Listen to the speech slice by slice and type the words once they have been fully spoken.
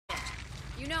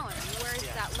You know him. He wears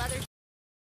that leather.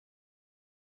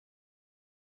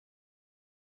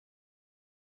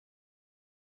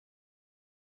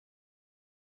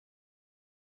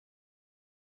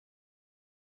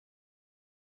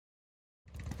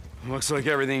 Looks like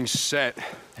everything's set.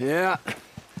 Yeah.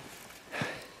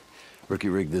 Rookie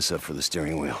rigged this up for the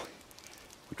steering wheel.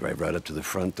 We drive right up to the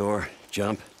front door,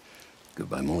 jump,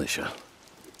 goodbye militia.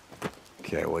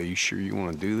 Okay, well, you sure you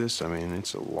want to do this? I mean,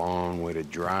 it's a long way to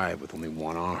drive with only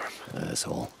one arm.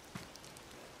 Asshole.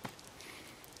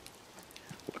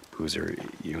 Look, Boozer,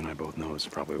 you and I both know it's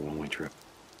probably a one-way trip.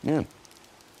 Yeah.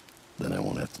 Then I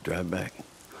won't have to drive back.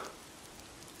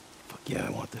 Fuck yeah, I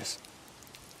want this.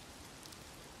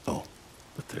 Oh,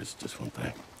 but there's just one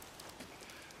thing.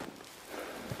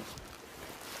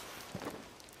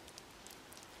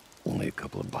 Only a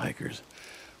couple of bikers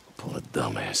will pull a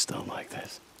dumbass stunt like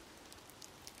this.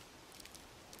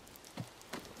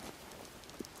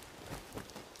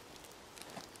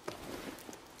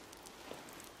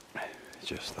 It's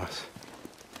just us.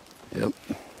 Yep.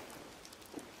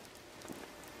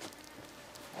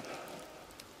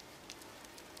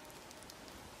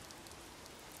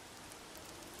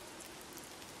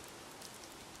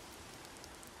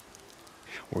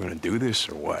 We're gonna do this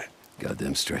or what?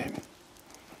 Goddamn straight.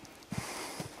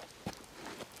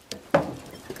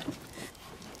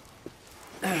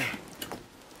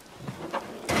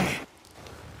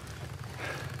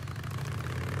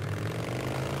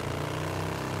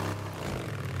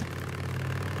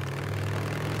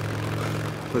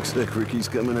 Looks like Ricky's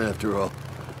coming after all.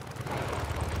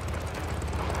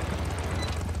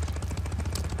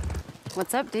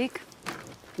 What's up, Deke?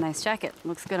 Nice jacket.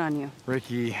 Looks good on you.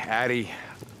 Ricky, Addie,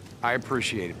 I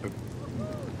appreciate it, but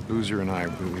Boozer and I,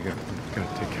 we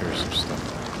gotta take care of some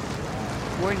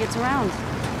stuff. Word gets around.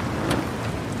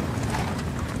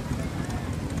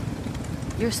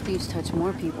 Your speech touched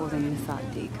more people than you thought,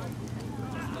 Deke.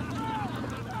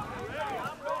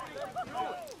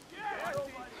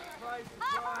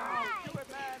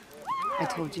 I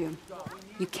told you,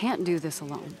 you can't do this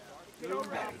alone.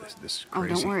 This is Oh,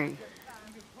 crazy. don't worry.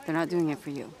 They're not doing it for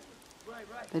you.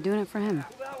 They're doing it for him.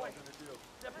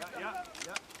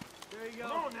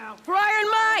 For Iron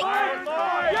Mike! Iron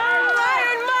Mike!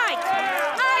 Iron Mike!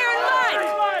 Iron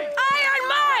Mike! Iron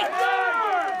Mike!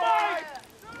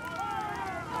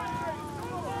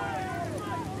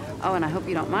 Oh, and I hope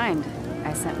you don't mind.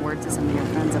 I sent word to some of your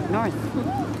friends up north.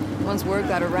 Once word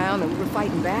got around that we were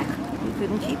fighting back, we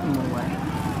couldn't keep him away.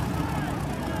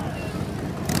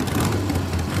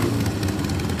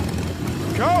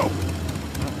 Go!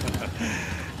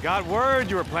 Got word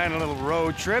you were planning a little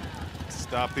road trip.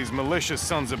 Stop these malicious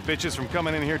sons of bitches from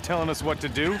coming in here telling us what to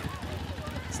do.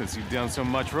 Since you've done so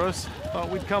much for us, thought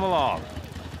we'd come along.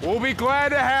 We'll be glad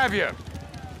to have you.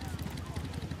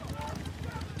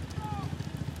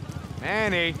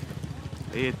 Manny,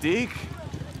 Hey, Deke.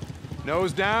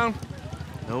 nose down.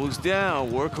 Nose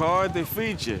down. Work hard, they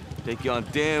feed you. Take you on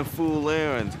damn fool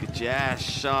errands. Get your ass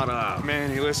shot up.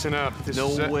 Manny, listen up. This No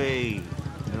is way.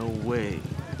 No way.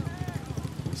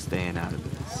 I'm staying out of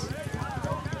this.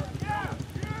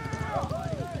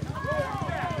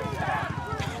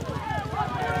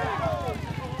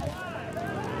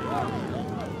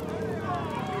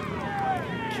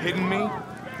 Kidding me?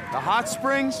 The hot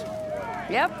springs?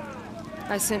 Yep.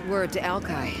 I sent word to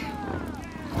Alki.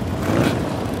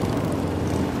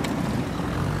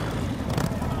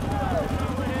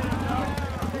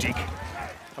 Deke,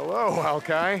 Hello,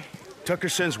 Alki. Tucker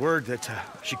sends word that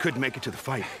she couldn't make it to the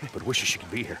fight, but wishes she could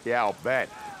be here. Yeah, I'll bet.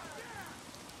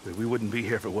 But we wouldn't be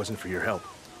here if it wasn't for your help.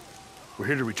 We're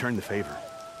here to return the favor.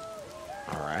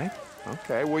 All right.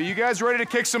 Okay, well, you guys ready to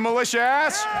kick some militia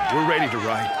ass? We're ready to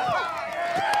ride.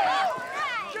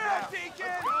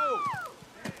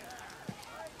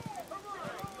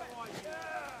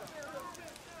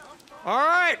 All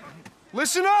right,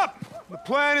 listen up. The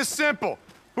plan is simple.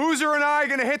 Boozer and I are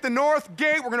gonna hit the north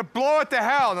gate. We're gonna blow it to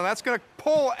hell. Now that's gonna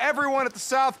pull everyone at the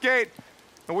south gate.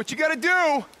 And what you gotta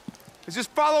do is just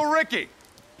follow Ricky.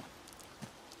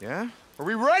 Yeah? Are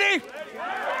we ready?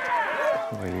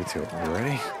 Well, you two, are you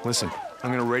ready? Listen,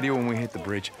 I'm gonna radio when we hit the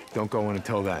bridge. Don't go in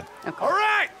until then. Okay. All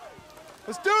right,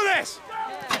 let's do this.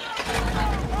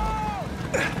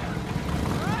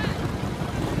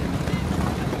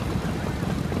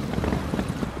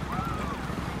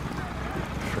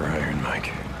 For Iron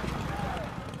Mike.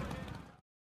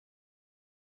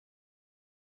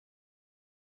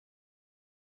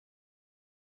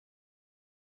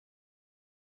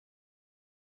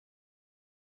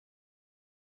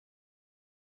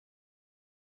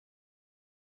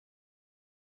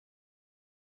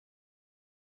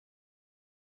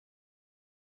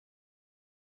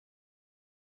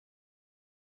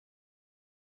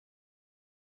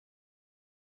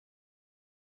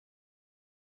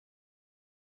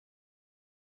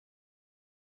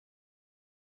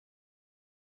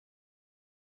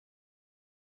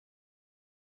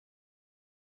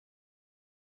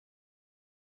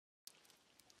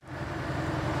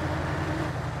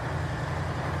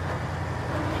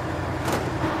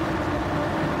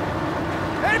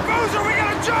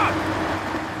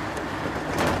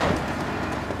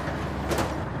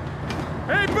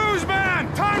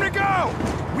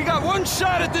 got one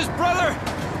shot at this, brother!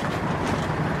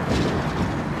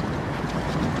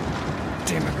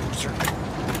 Damn it, Boozer.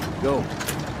 Go.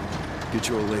 Get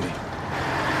your old lady.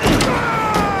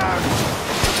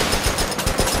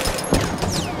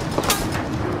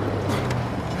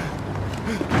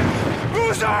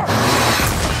 Boozer!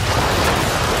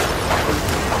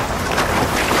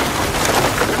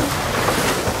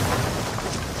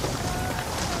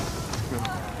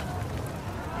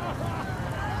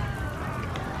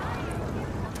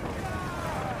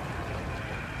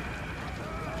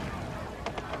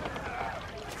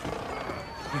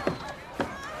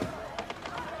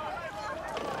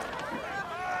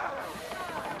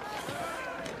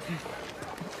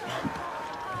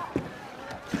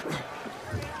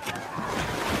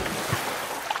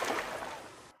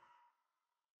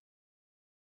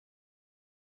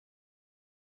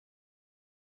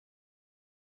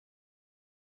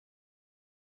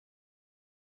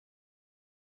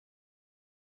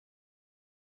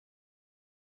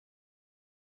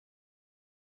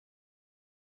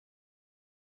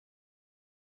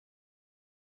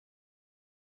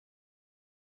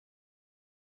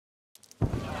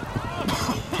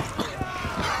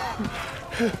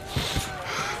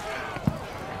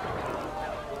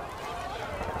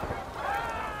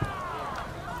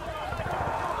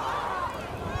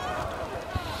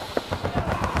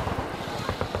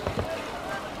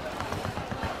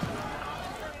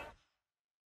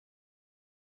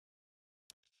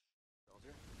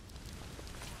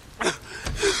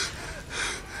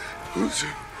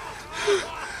 Boozer,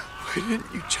 why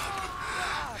didn't you jump?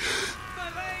 My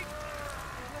leg!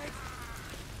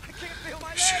 I can't feel my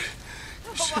leg!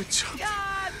 You should have jumped.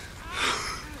 God!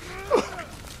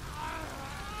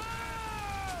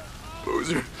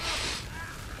 Boozer.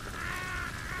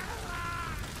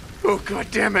 Oh, God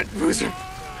damn it, Boozer.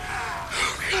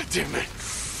 Oh, God damn it.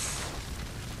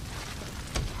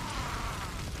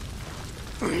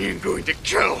 I am going to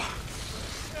kill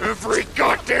every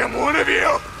goddamn one of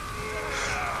you!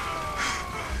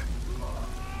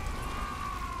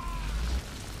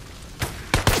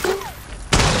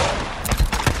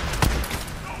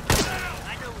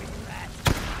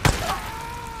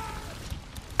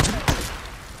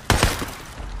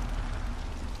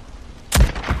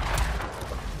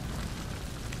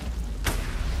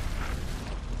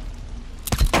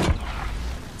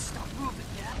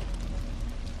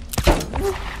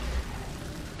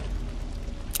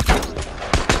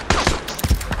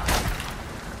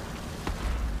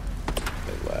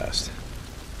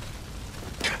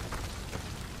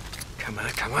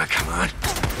 Come on.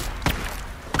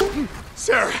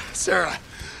 Sarah.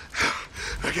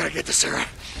 I gotta get to Sarah.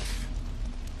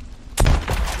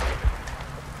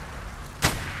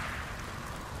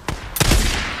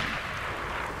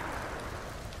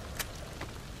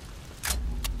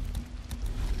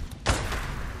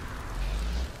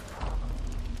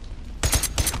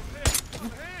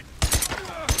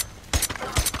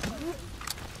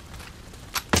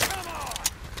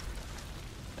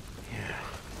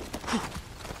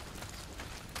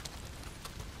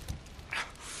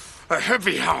 A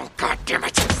heavy howl,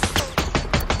 goddammit!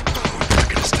 Oh, you're not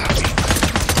gonna stop me.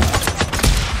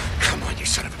 Come on, you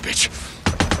son of a bitch.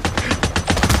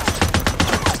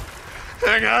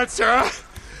 Hang on, Sarah.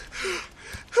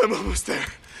 I'm almost there.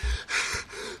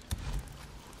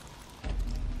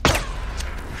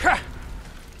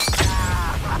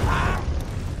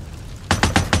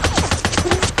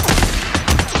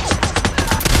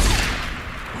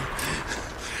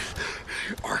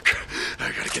 Ark.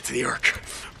 I gotta get to the Ark.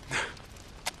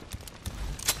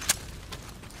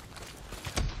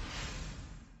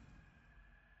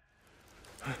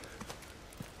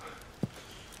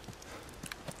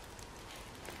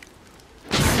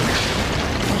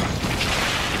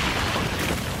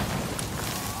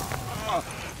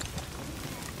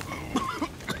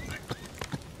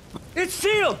 It's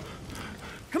sealed!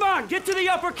 Come on, get to the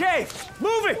upper cave!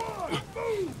 Move it!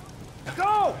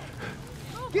 Go!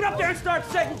 Get up there and start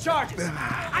setting charges!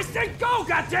 I said go,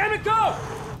 goddammit, go!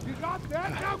 You got that?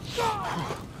 Now go!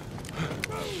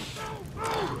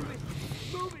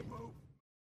 Move it!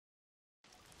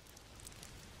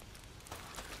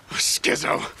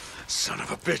 Skizzo. Son of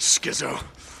a bitch, Skizzo.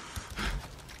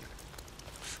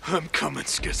 I'm coming,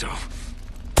 Skizzo.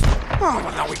 Oh,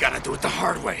 well, now we gotta do it the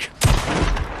hard way.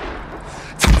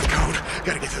 Top of the cone.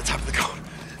 Gotta get to the top of the cone.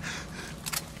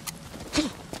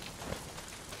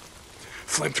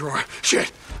 Flamethrower.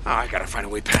 Shit. Oh, I gotta find a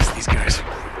way past these guys.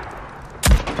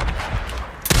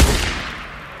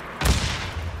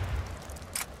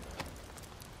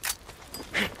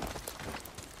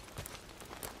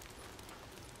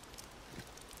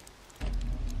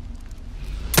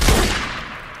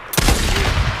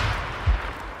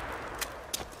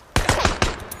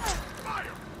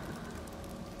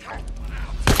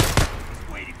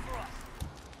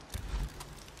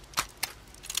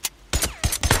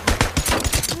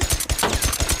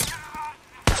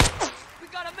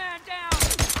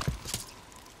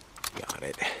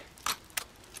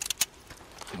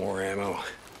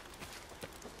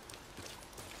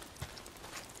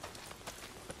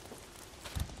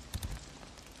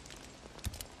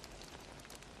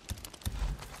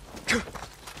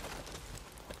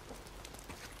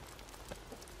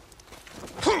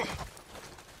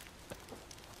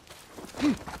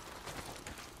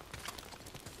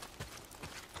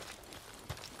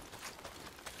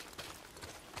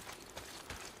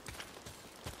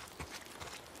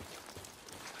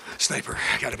 Sniper,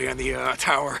 gotta be on the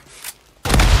tower.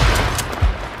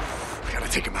 Gotta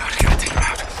take him out, gotta take him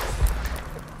out.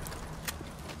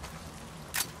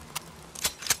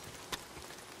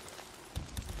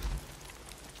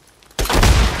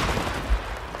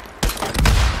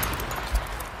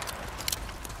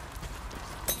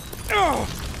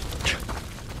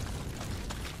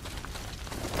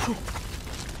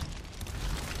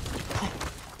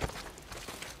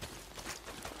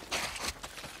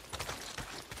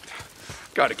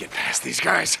 Gotta get past these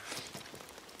guys.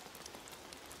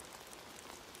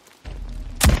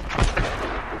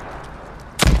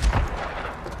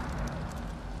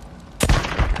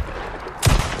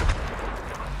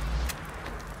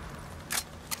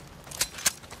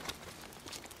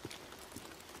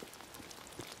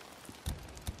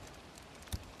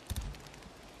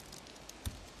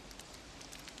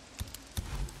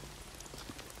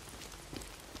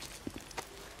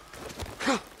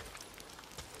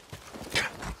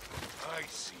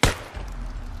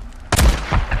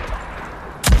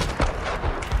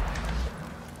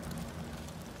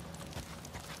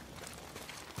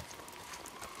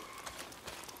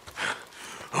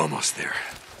 Almost there.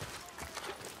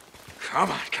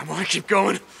 Come on, keep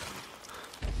going.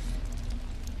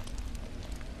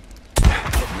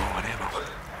 Getting low on ammo.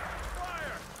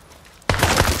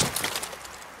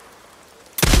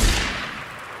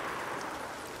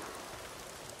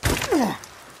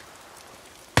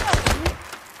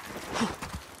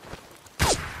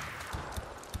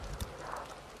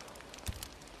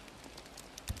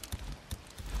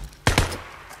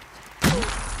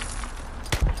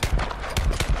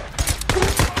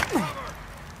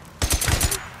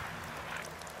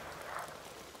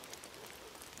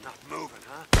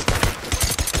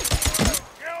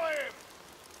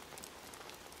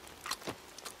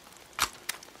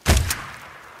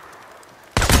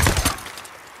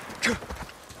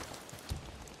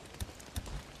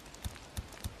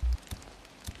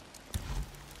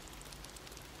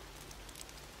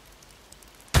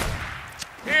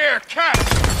 Here, cat!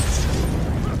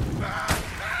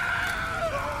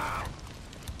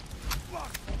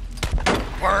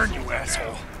 Burn, you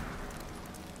asshole!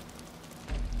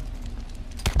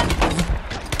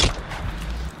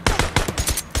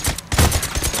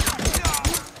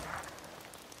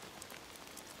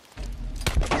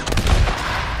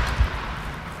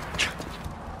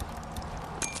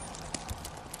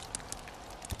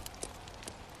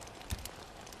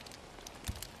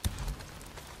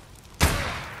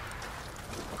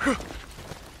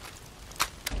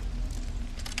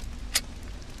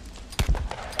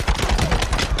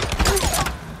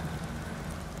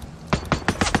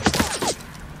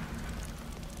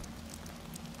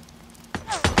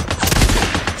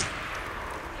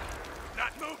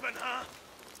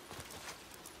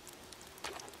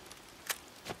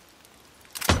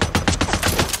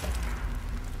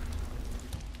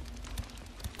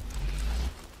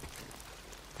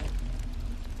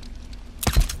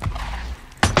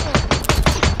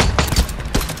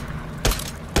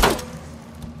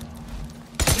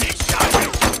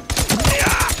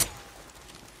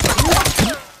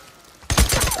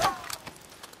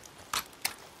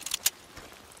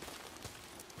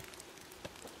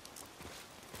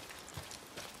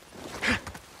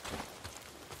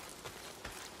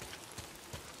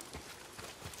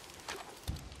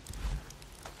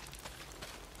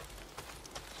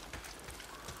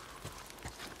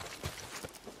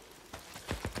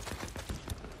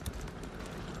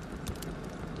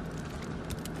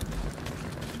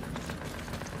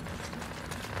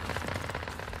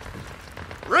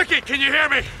 Ricky, can you hear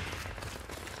me?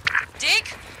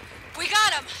 Deke? We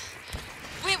got him!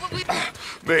 We...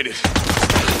 Made it.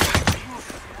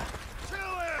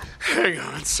 Hang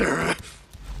on, Sarah.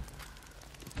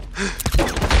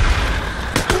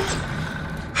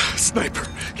 Sniper,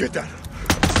 get down.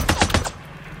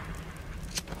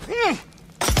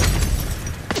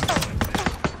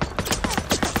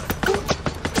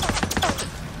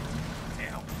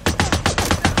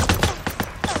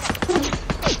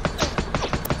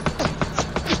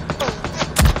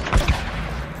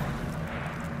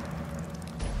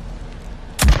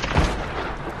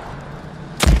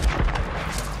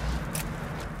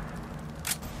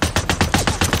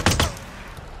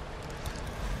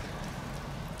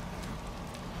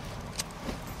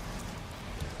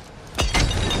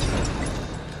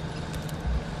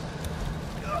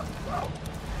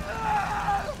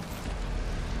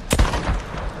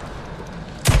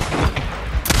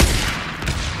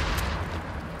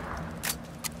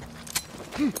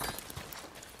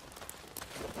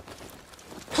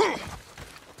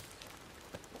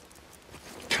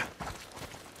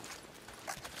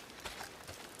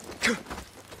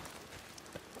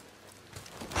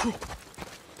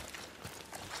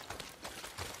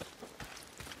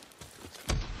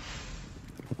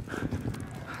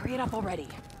 Hurry it up already.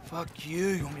 Fuck you.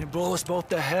 You want me to blow us both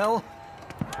to hell?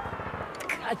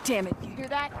 God damn it. You hear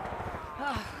that?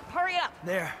 Hurry up.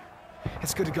 There.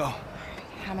 It's good to go.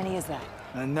 How many is that?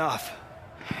 Enough.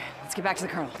 Let's get back to the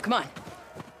colonel. Come on.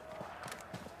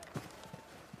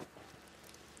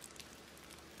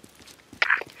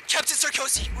 Captain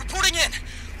Sarkozy, reporting in.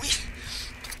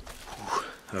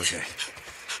 Okay.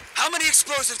 How many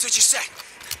explosives did you set?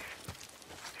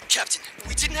 Captain,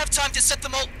 we didn't have time to set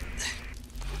them all.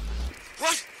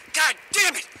 What? God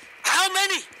damn it! How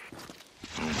many?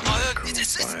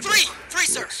 It's three. Three,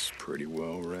 sir. Looks pretty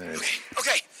well read.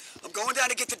 Okay. I'm going down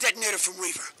to get the detonator from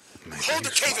Weaver. Hold the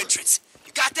cave entrance.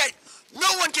 You got that?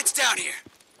 No one gets down here.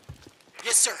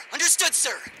 Yes, sir. Understood,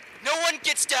 sir. No one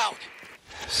gets down.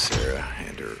 Sarah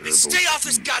and her herbal Stay off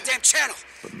this tea, goddamn channel.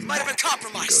 but You might have been Mac can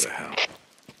compromised. Go to hell.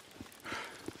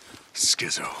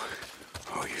 Schizo.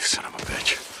 Oh, you son of a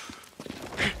bitch.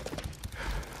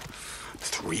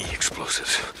 3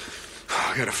 explosives.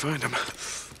 Oh, I gotta find them.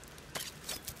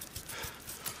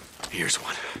 Here's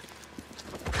one.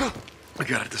 I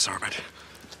gotta disarm it.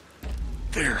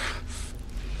 There.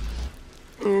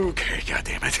 Okay,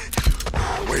 goddammit.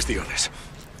 Where's the others?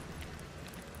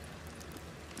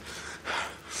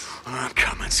 I'm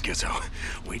coming, Schizo.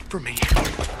 Wait for me.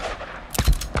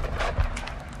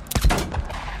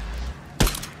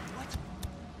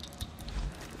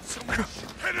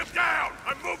 Hit him down!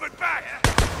 I'm moving back!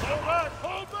 Hold on!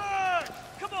 Hold on!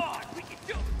 Come on! We can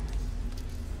do it!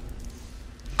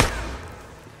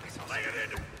 Lay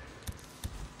it in!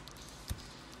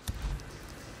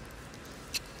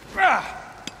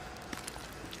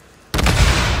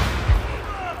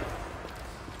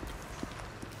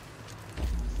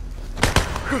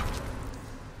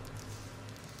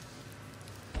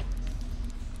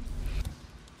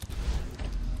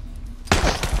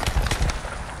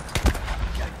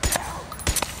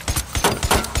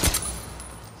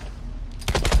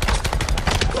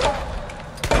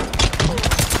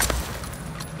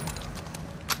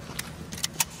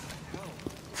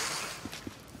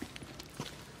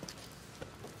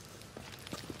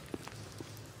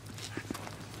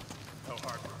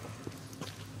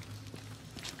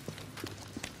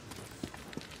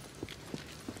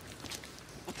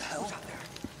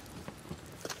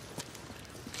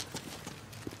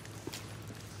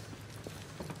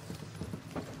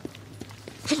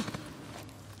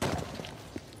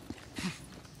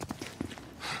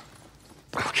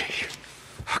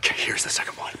 Okay, here's the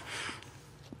second one.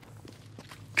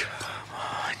 Come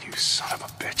on, you son of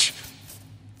a bitch.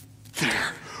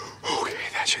 There. Okay,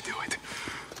 that should do it.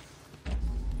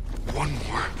 One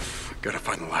more. Gotta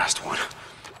find the last one.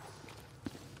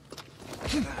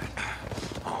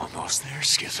 Almost there,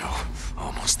 Schizo.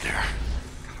 Almost there.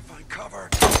 Gotta find cover.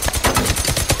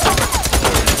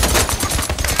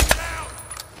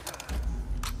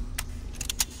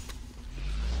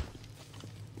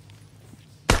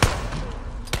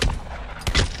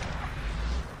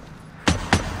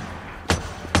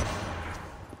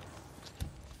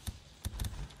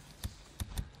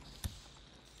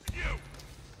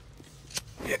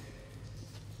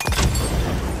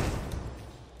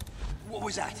 What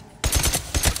was that?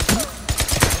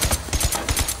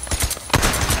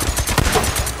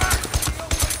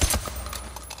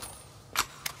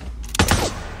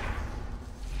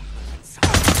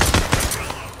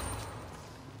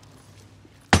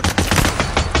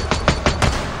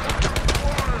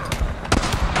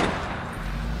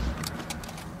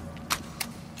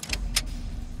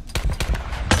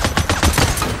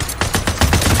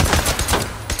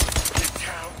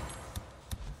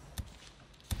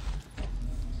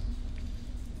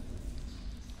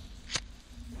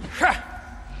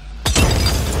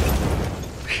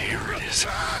 Here it is.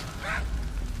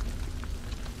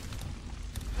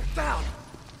 Down!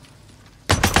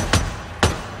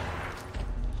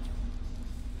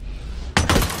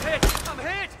 Hit! I'm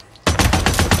hit!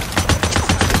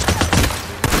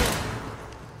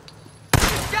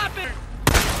 Stop it!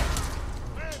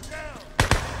 Man down!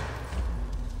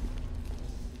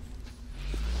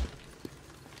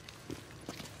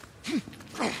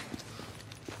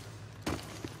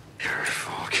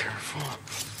 Careful, careful.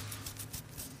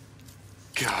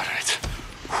 Got it.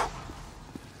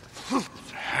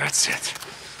 That's it.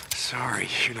 Sorry,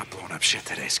 you're not blowing up shit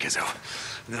today, Schizo.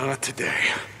 Not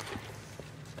today.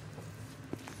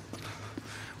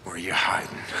 Where are you hiding?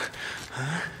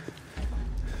 Huh?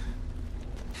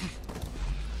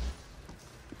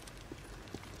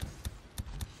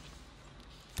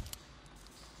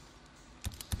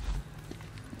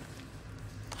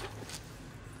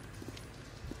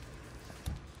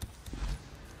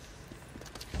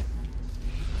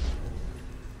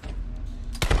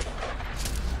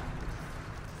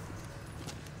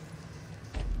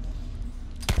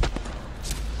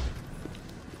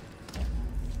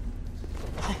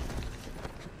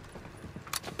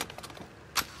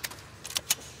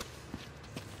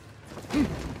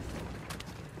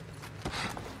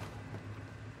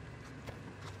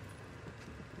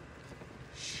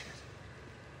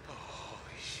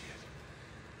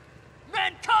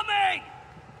 Men coming!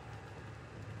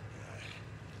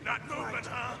 Not moving,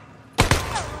 huh?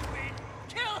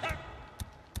 Kill him!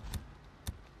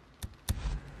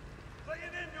 Playing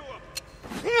into him.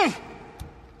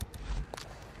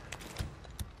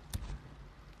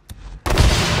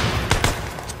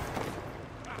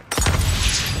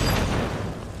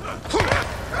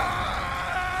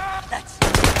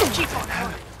 Keep on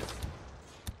going.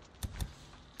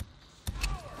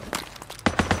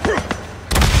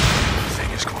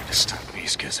 Nothing is going to stop me,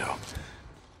 Skizzo.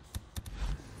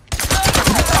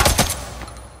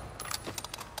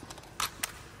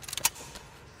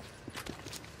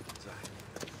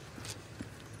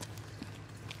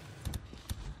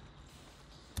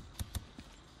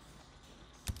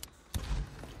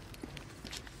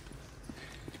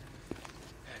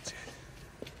 That's it.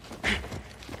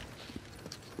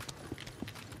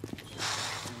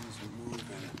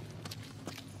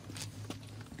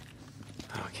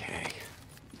 Okay.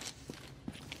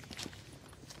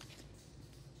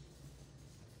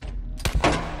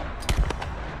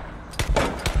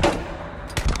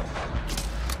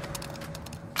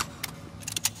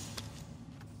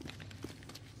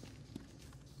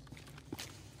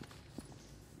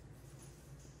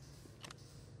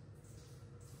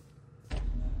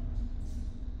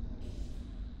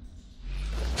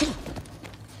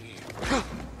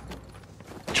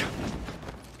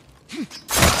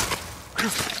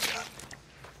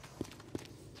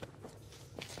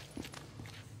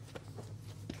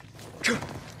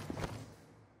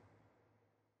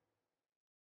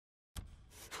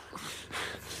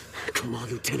 Come on,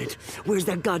 Lieutenant. Where's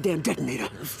that goddamn detonator?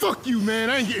 Fuck you, man.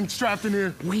 I ain't getting strapped in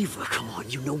here. Weaver, come on.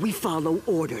 You know we follow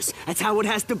orders. That's how it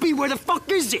has to be. Where the fuck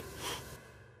is it?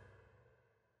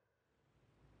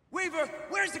 Weaver,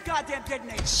 where's the goddamn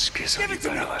detonator? Skizzo, Give you it to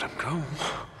better me. let him go.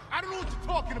 I don't know what you're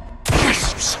talking about.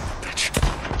 Yes, you son of a bitch.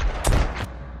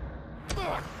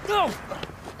 No!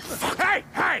 Hey,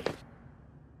 hey!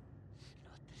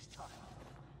 He's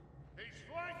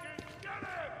flanking. Get him!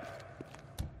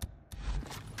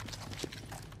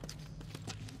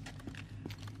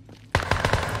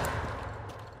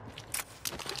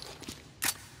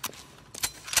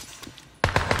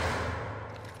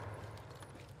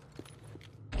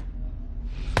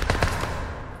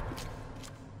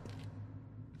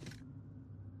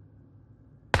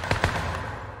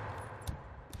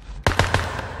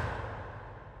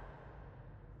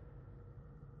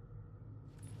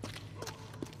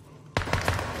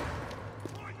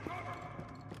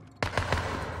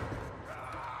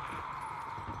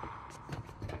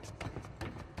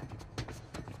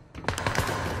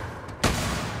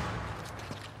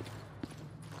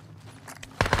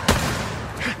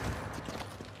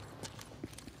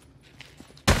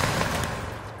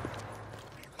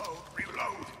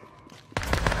 Reload.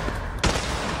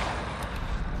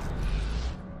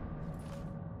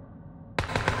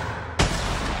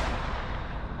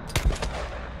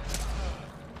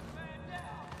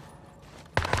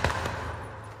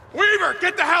 Weaver,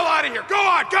 get the hell out of here! Go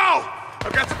on, go!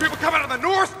 I've got some people coming out of the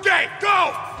north gate!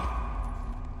 Go!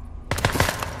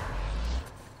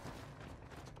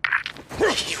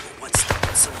 You one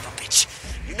stupid son of a bitch.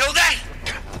 You know that?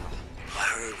 I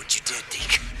heard what you did,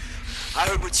 Deke. I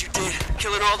heard what you did,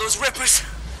 killing all those rippers.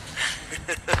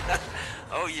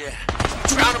 Oh yeah.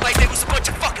 You drowned them like they was a bunch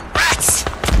of fucking rats.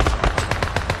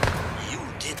 You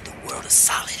did the world a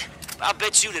solid. I'll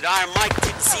bet you that Iron Mike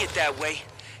didn't see it that way.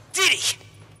 Did he?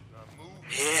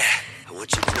 Yeah, I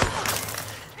want you to know.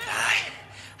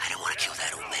 I didn't want to kill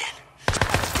that old man.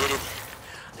 I didn't.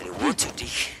 I didn't want to,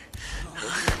 Deke.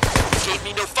 He gave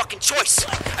me no fucking choice.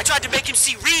 I tried to make him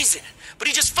see reason, but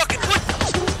he just fucking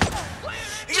wouldn't.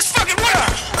 He just fucking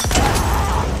wouldn't.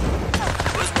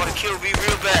 Was gonna kill me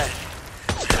real bad.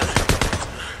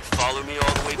 Follow me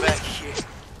all the way back here.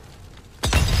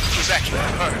 Get back here,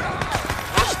 her.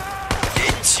 Huh?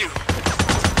 Didn't you?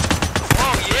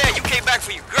 Oh yeah, you came back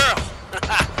for your girl.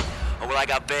 Oh well, I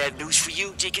got bad news for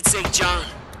you, Jake and St. John.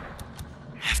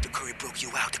 broke you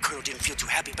out. The colonel didn't feel too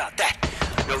happy about that.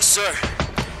 No, sir.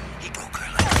 He broke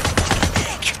her like a fucking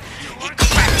egg. He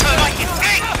cracked her like an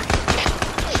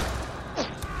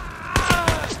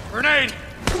egg! Grenade!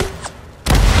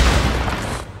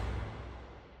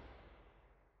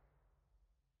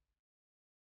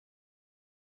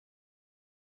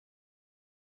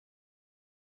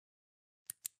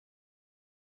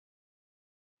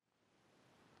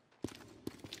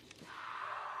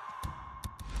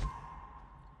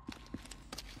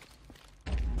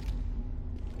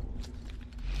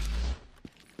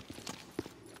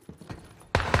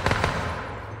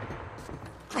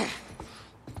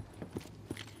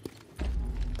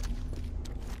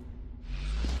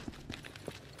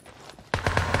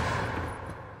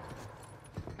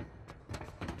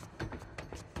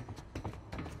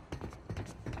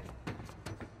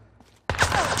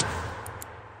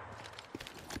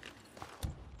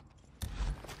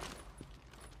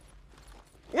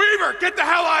 Weaver, get the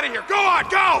hell out of here! Go on,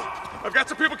 go! I've got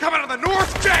some people coming out of the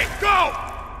north gate! Go!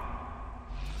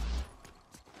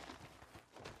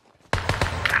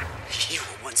 You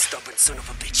were one stubborn son of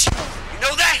a bitch. You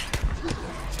know that?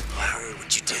 I heard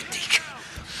what you did, Deke.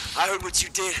 I heard what you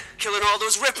did, killing all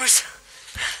those rippers.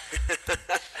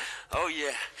 Oh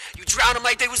yeah, you drowned them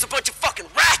like they was a bunch of fucking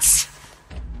rats.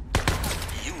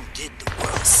 You did the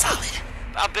world solid.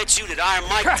 I'll bet you that Iron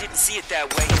Mike didn't see it that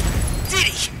way. Did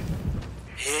he?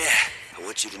 Yeah, I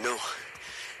want you to know.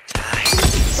 I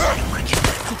didn't want to get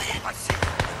that man. I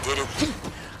didn't.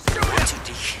 I want to,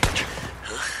 Deke.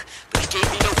 Huh? But he gave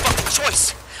me no fucking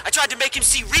choice. I tried to make him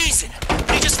see reason,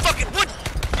 but he just fucking wouldn't.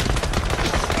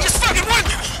 He just fucking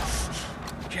wouldn't.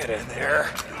 Get in there.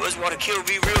 You must want to kill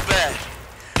me real bad.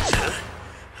 Huh?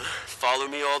 Follow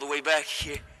me all the way back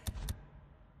here.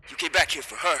 You came back here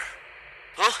for her.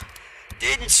 Huh?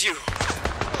 Didn't you?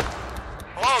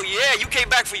 Oh yeah, you came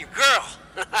back for your girl.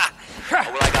 Oh,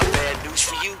 well, I got bad news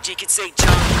for you, Deacon St. John.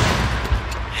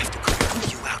 After clearing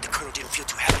you out, the colonel didn't feel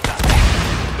too happy about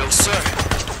that. No, sir.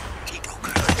 He broke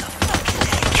her like a fucking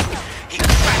egg. He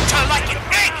cracked her like an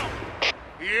egg!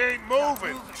 He ain't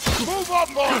moving. Move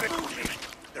up on it!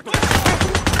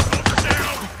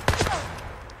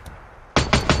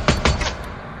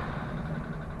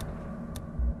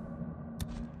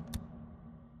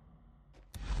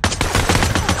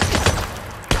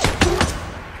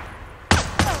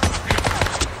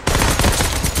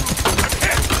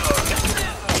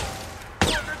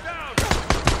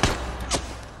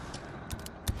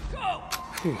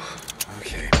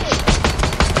 Okay.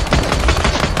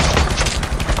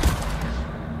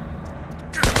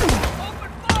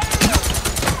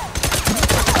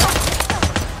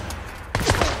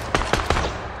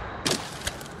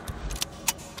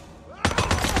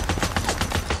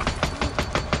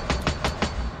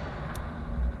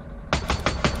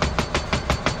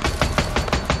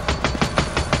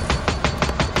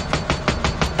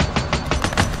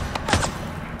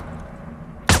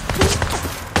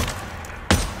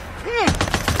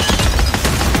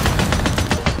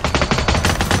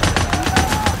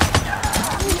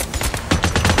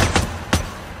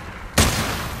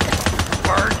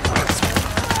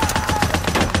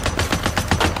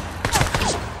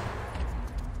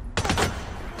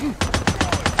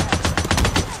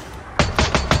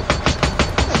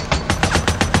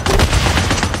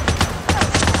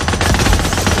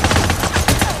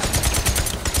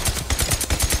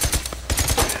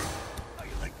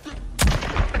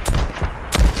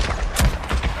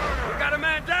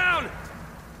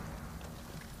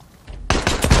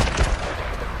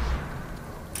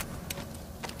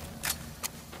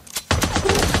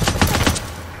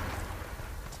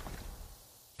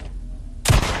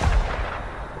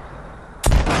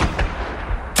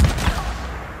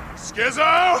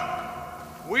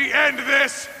 Skizzo! We end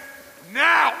this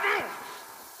now!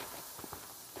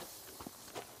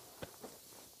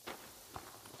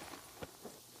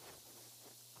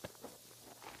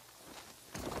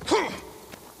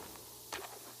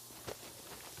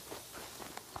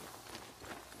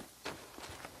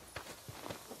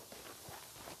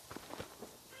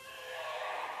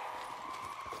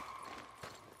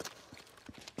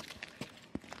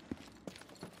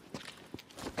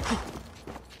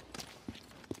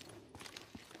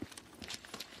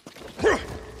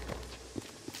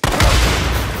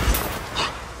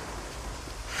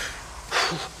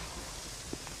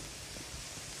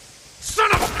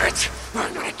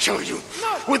 I'm gonna kill you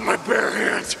with my bare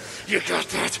hands. You got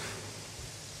that?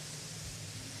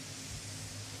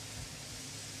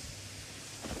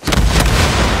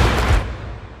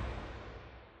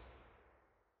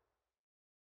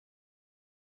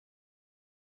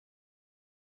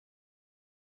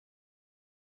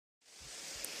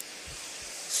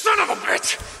 Son of a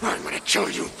bitch! I'm gonna kill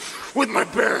you with my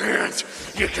bare hands.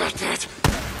 You got that?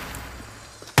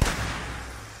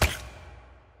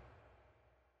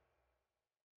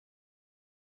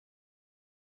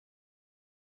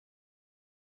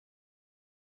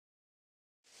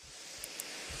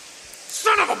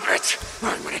 Son of a bitch!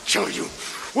 I'm gonna kill you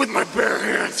with my bare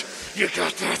hands. You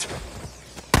got that?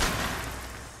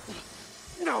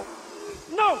 No!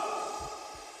 No!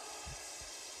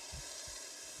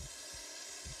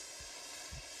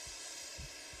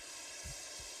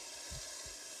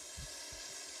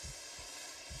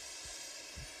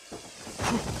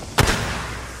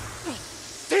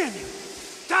 Damn you!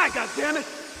 Die,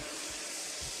 goddammit!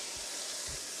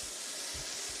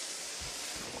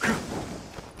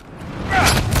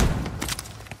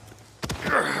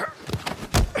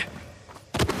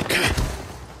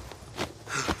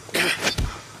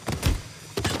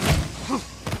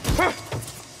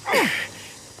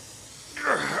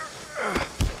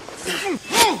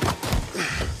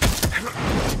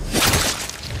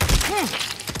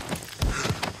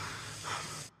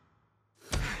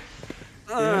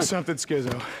 You know something,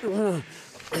 Skizzo?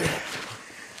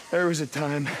 There was a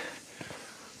time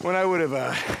when I would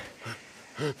have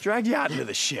dragged you out into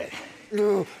the shit.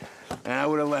 And I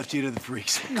would have left you to the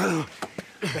freaks.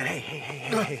 But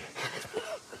hey.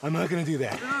 I'm not gonna do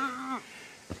that.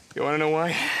 You wanna know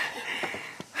why?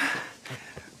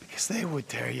 Because they would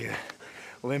tear you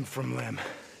limb from limb.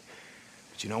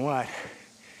 But you know what?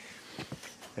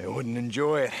 They wouldn't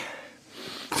enjoy it.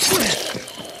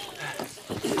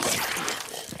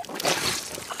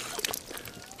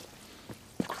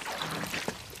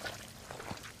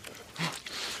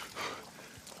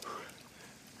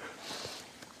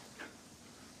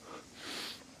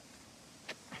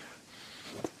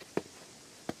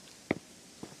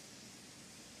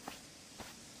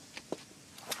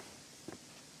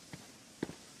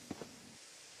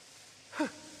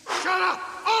 Shut up!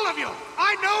 All of you!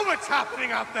 I know what's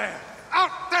happening out there!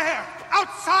 Out there!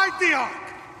 Outside the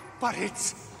Ark! But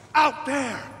it's out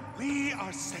there! We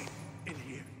are safe in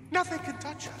here. Nothing can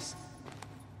touch us.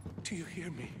 Do you hear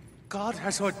me? God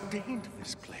has ordained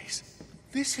this place.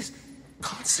 This is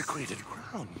consecrated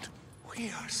ground. We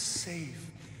are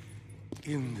safe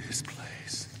in this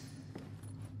place.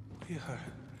 We are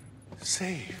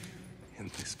safe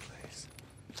in this place.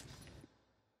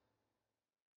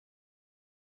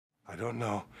 I don't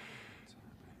know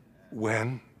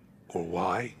when or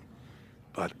why,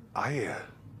 but I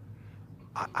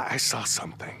saw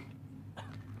something.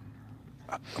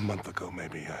 A month ago,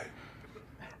 maybe,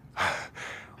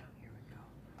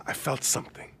 I felt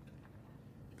something.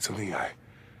 Something I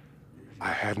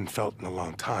hadn't felt in a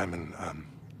long time,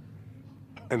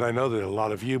 and I know that a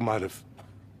lot of you might have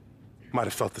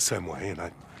felt the same way, and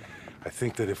I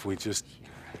think that if we just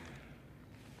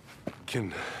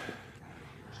can...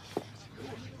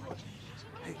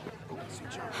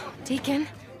 Deacon?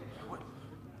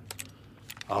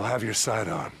 I'll have your side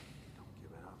on.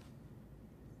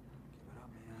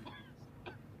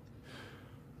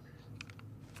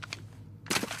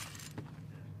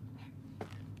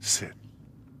 Sit.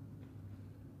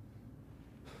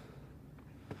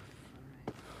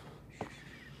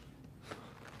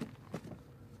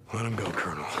 Let him go,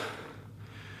 Colonel.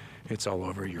 It's all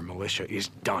over. Your militia is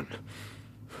done.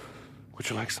 Would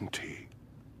you like some tea?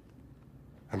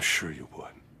 I'm sure you would.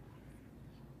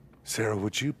 Sarah,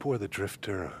 would you pour the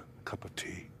drifter a cup of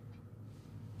tea?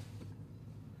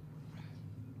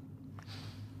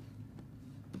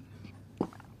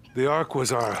 The Ark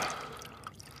was our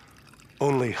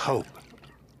only hope.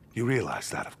 You realize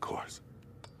that, of course.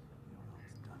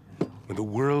 When the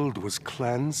world was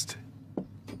cleansed,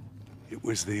 it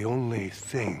was the only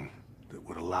thing that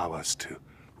would allow us to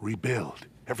rebuild.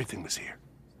 Everything was here.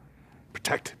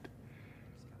 Protected.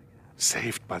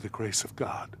 Saved by the grace of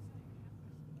God.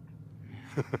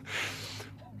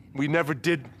 We never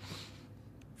did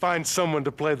find someone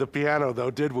to play the piano, though,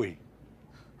 did we?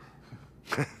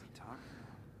 It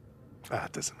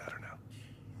doesn't matter now.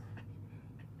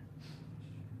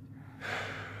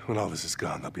 When all this is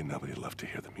gone, there'll be nobody left to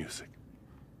hear the music.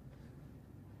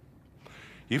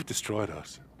 You've destroyed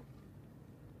us.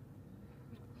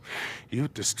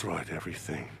 You've destroyed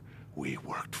everything we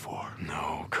worked for.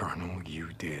 No, Colonel, you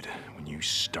did when you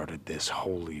started this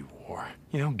holy war.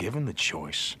 You know, given the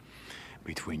choice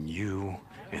between you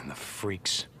and the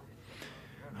freaks,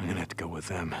 I'm gonna have to go with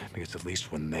them, because at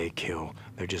least when they kill,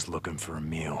 they're just looking for a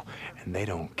meal, and they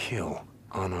don't kill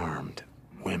unarmed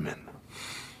women.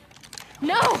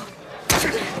 No!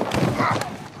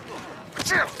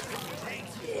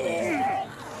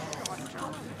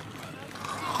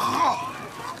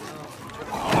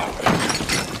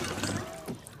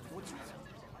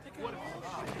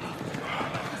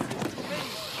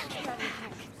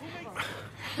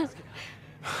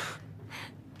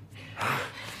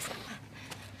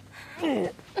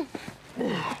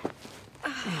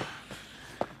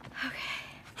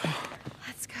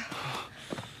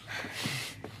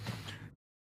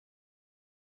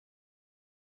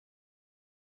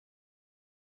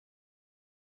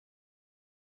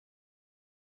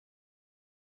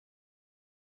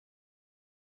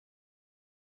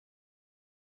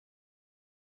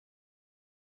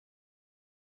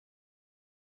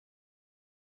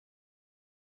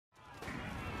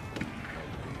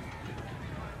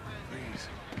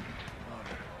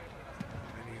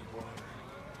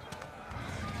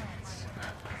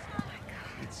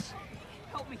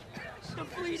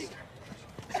 bleeding.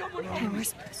 Someone Hey,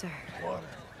 where's Boozer?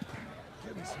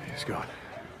 He's gone.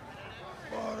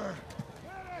 Water.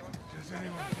 Does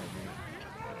anyone Why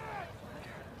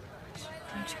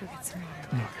don't you go get some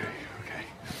water? Okay.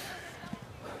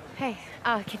 Hey,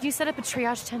 can you set up a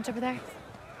triage tent over there?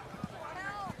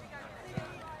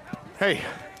 Hey,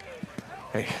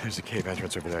 there's a cave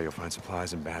entrance over there. You'll find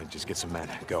supplies and bandages. Get some men.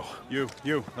 Go. You,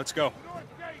 let's go.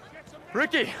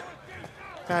 Ricky!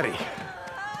 Patty.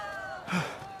 Does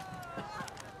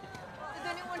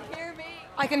anyone hear me?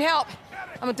 I can help.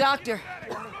 I'm a doctor.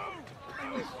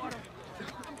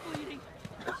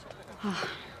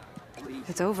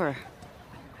 It's over.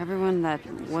 Everyone that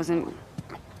wasn't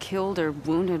killed or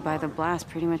wounded by the blast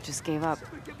pretty much just gave up.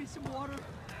 Give me some water.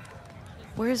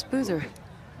 Where's Boozer?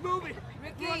 Move it.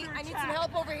 Ricky, I need some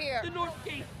help over here. The north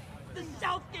gate. The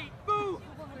south gate. Move.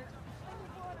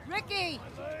 Ricky!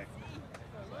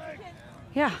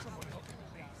 Yeah.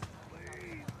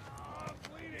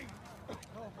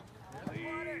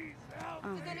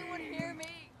 Does anyone hear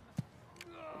me?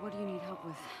 What do you need help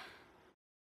with?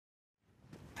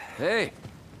 Hey!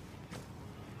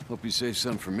 Hope you saved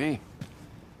some for me.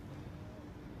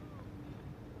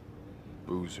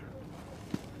 Boozer.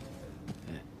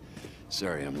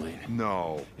 Sorry I'm late.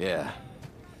 No. Yeah.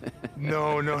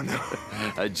 No.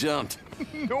 I jumped.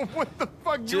 No, what the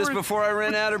fuck? Just before I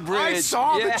ran out of bridge. I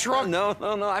saw the truck. No.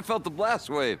 I felt the blast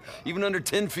wave. Even under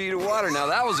 10 feet of water. Now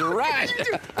that was a ride.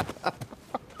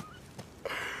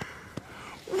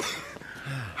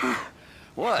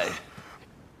 What?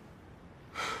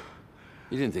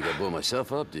 You didn't think I'd blow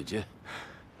myself up, did you?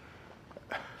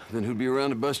 Then who'd be around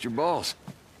to bust your balls?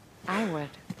 I would.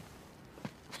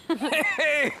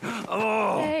 Hey!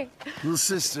 Oh! Hey. Little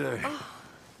sister.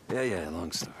 Yeah,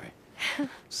 long story.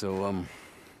 So,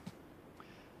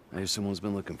 I hear someone's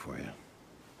been looking for you.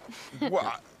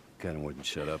 What? Kinda wouldn't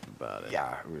shut up about it.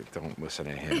 Yeah, don't listen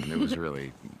to him. It was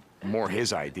really more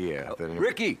his idea than...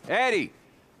 Ricky! Eddie!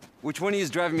 Which one of you is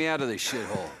driving me out of this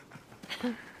shithole?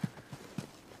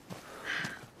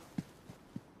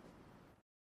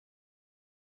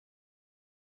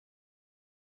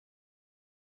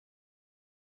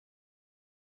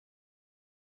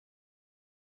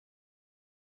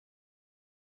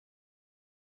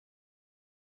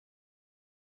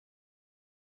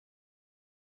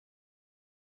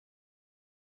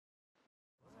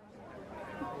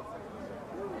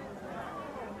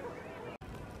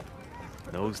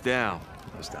 Nose down.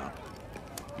 Nose down.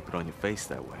 Keep it on your face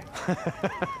that way.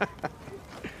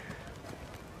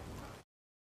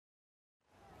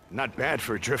 Not bad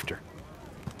for a drifter.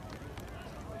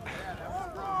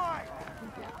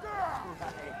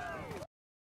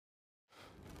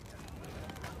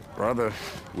 Brother.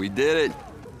 We did it.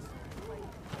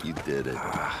 You did it.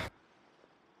 Man,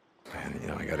 you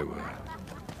know, I gotta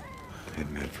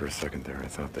admit for a second there, I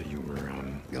thought that you were,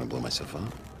 Gonna blow myself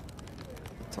up?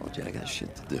 Told you I got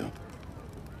shit to do.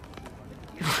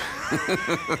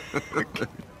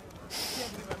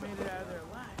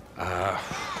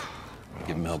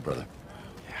 Give him hell, brother.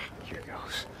 Yeah, here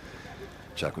goes.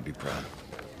 Chuck would be proud.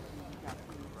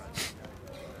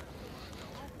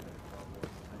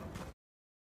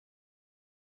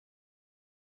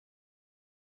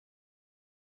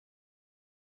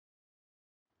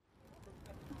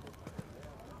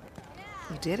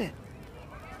 You did it.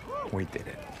 We did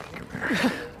it. Come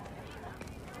here.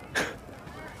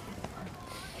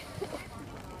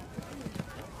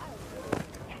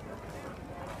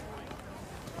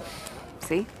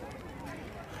 See?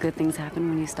 Good things happen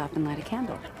when you stop and light a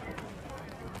candle.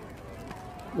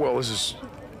 Well, this is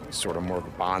sort of more of a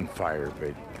bonfire,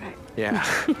 but Right. yeah.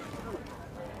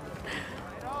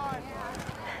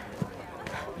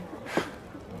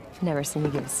 Never seen you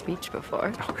give a speech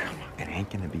before. Oh, come on. It ain't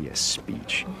gonna be a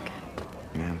speech. Okay.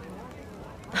 Man.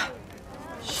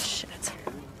 Shit.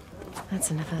 That's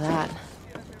enough of that.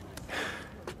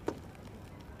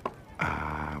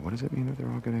 What does it mean that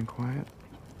they're all getting quiet?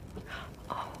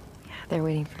 Oh, yeah, they're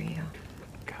waiting for you.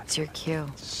 God, It's your cue.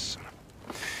 son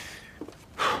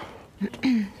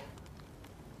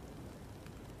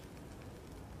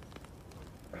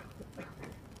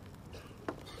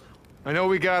I know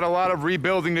we got a lot of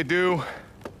rebuilding to do,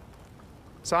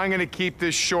 so I'm gonna keep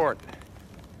this short.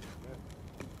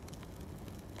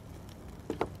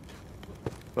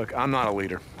 Look, I'm not a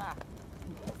leader.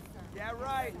 Yeah,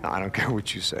 right. I don't care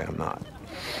what you say, I'm not.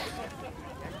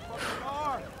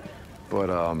 But,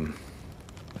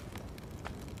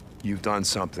 you've done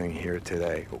something here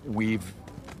today. We've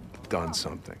done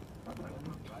something.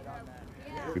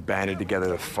 We banded together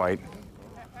to fight.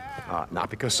 Not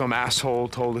because some asshole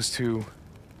told us to,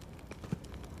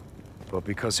 but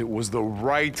because it was the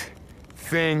right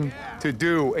thing to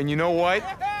do. And you know what?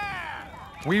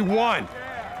 We won.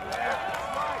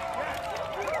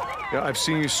 Yeah, I've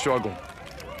seen you struggle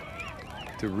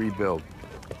to rebuild.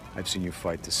 I've seen you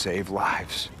fight to save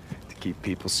lives, to keep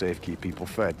people safe, keep people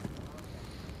fed.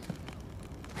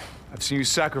 I've seen you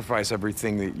sacrifice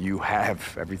everything that you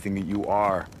have, everything that you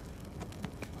are,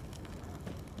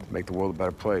 to make the world a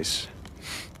better place.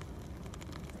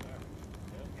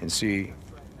 And see,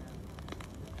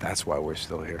 that's why we're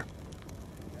still here.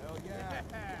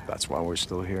 That's why we're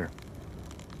still here.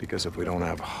 Because if we don't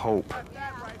have hope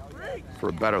for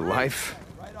a better life,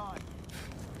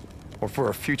 or for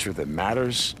a future that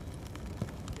matters,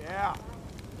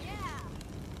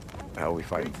 what the hell are we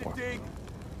fighting for?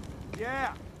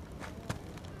 Yeah.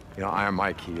 You know, Iron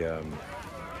Mike, he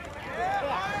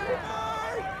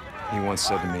once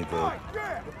said to me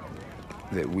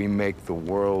that we make the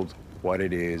world what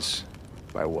it is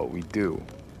by what we do.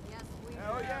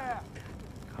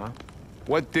 Huh?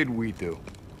 What did we do?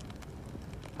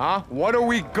 Huh? What are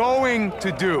we going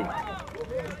to do?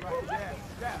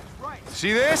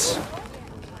 See this?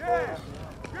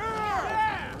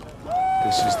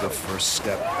 This is the first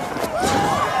step.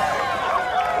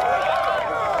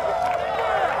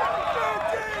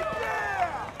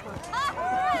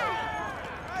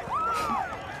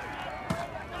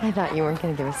 I thought you weren't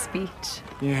going to give a speech.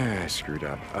 Yeah, I screwed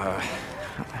up.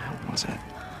 What the hell was it?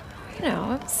 You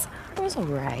know, it was all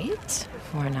right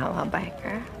for an outlaw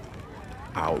biker.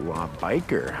 Outlaw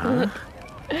biker, huh?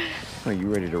 Are you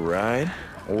ready to ride,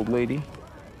 old lady?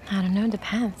 I don't know,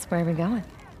 depends. Where are we going?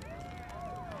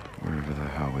 Wherever the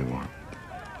hell we want.